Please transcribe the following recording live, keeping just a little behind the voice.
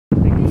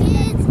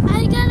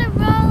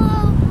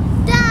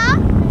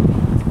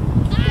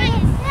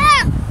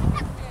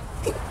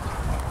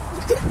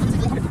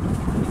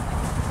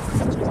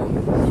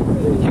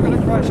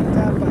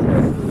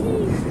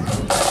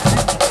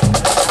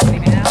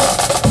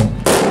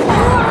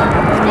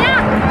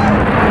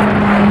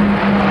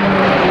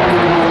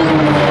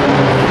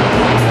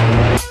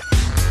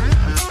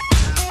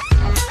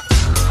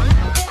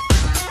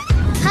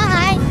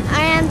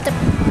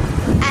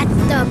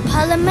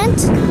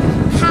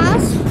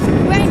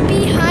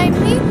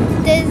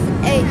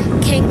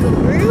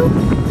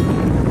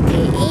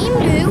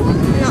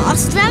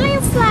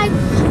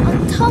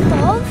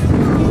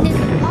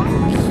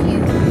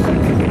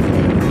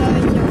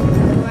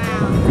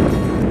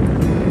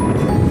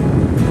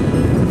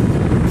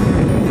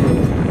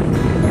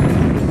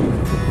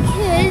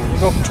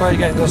up and try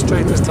again. Go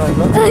straight this time,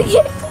 look. Okay.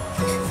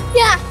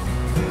 Yeah.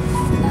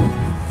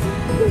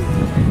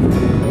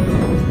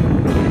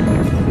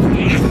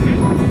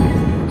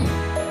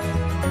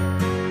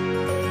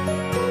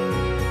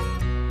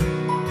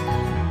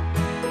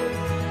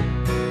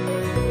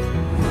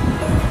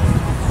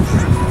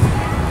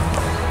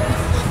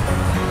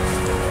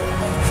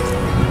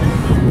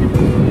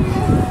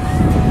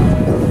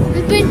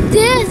 I've been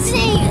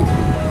dancing.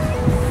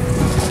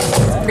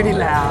 It's pretty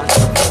loud.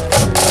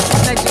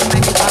 They do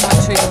maybe one or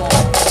two more.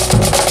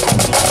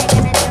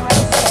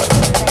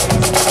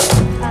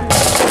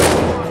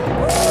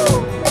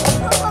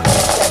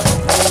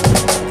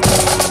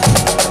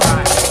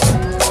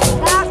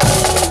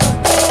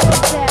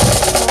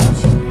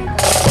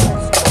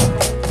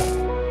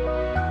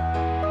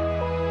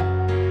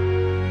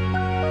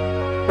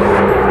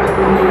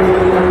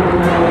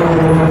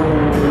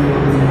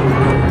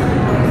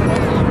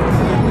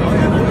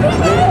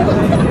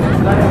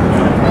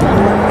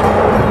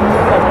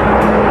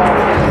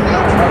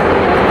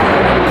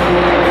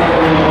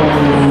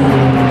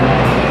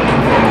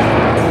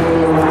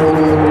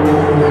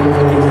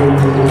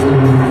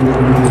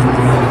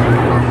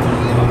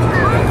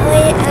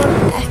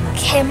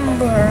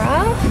 Canberra,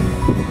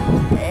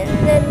 and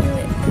then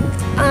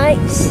I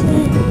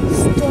see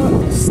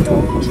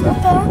Stromlo,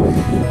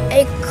 a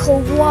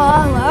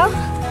koala,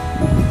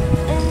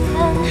 and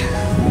then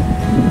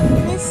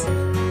this.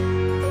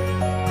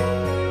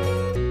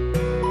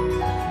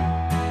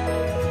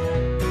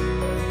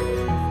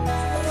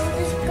 I'll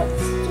just go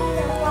straight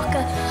and walk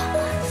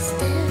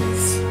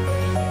upstairs.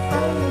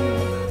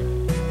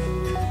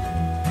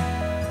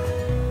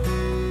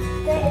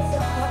 There is a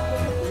hot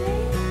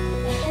airplane,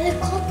 a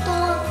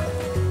helicopter,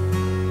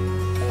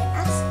 an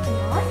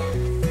astronaut,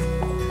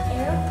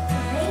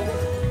 airplane,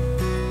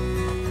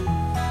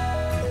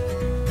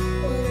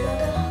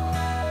 another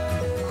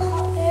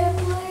hot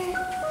airplane,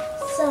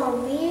 some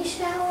meteor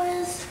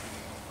showers,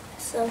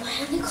 some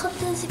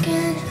helicopters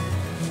again,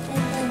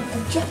 and then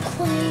a jet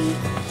plane,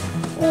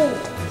 oh,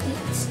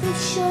 a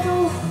space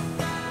shuttle,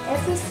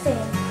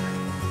 everything.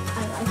 I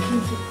can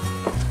keep.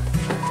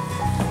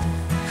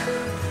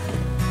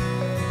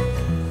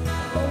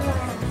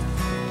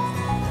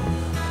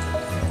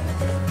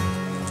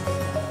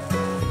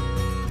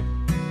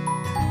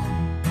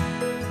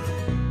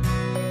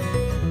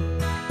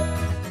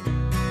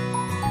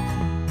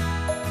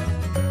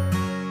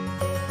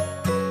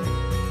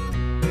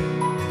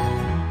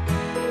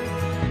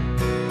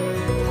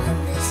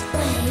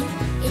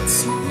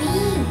 It's me.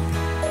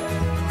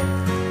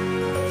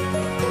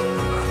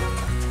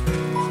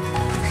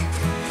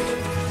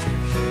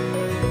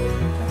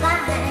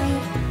 Bye.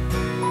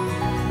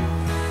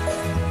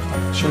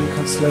 Show you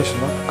constellation,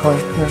 look.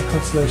 KoiV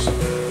constellation.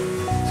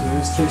 So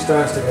these 3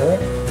 stars together.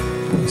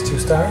 These 2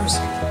 stars.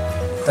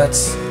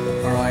 That's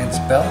Orion's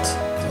belt.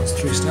 Those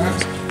 3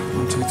 stars.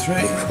 1, 2, 3.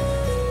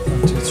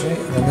 1, 2, 3.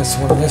 And then this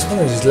one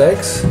is his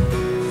legs.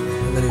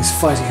 And then he's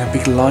fighting a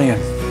big lion.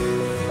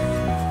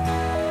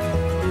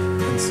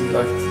 See,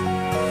 like,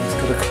 he's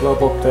got a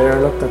club up there,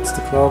 look, that's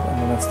the club, and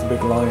then that's the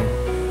big lion.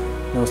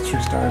 And those 3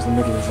 stars in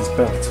the middle is his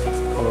belt. It's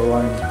called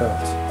Orion's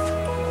belt.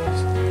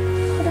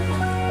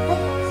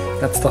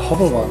 That's the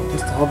Hubble one.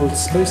 That's the Hubble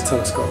Space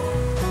Telescope.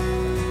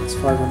 It's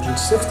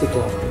 560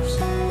 kilometers.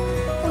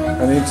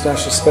 And the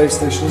International Space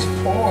Station is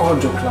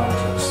 400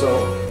 kilometers. So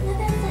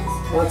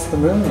that's the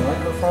moon, right?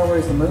 How far away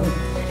is the moon?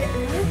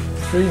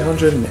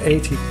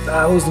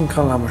 380,000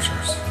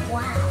 kilometers.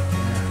 Wow.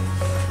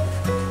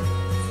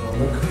 So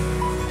look.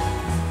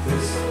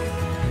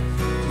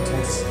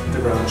 The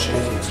ground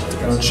shaking. So the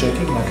ground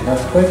shaking like an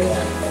earthquake,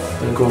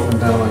 it'll go up and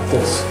down like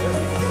this.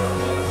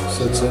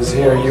 So it says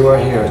here, you are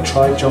here.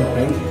 Try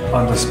jumping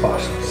on the spot.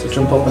 So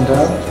jump up and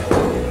down.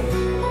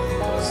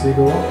 See,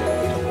 go up.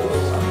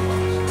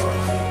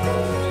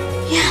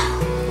 Yeah.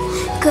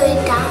 Go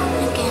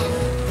down again.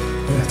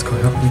 Yeah, it's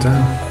going up and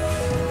down.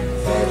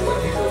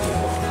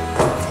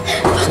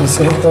 So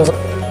see, it goes up.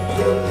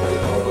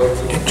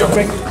 Keep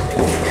jumping.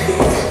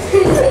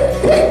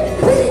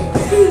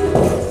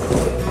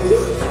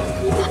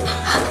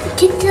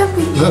 Keep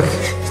jumping. Look,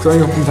 it's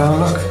going up and down,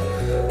 look.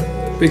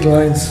 Big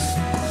lines.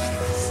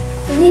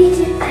 I need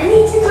to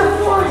go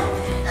one.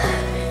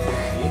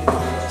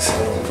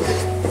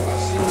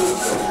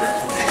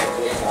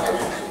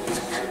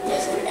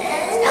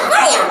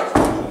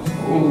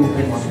 Ooh,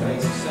 big one.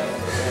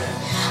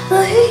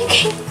 But you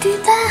can't do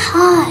that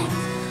high.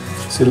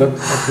 See, look,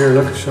 up here,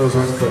 look, it shows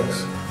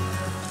earthquakes.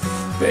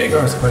 Big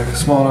earthquake,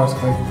 small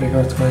earthquake, big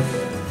earthquake.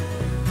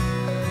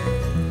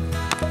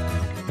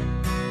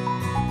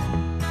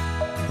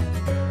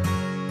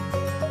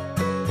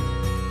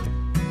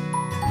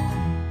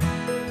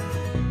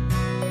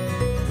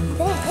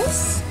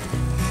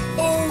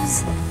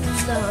 This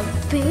is the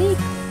big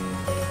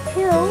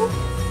hill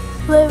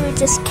where we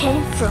just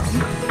came from.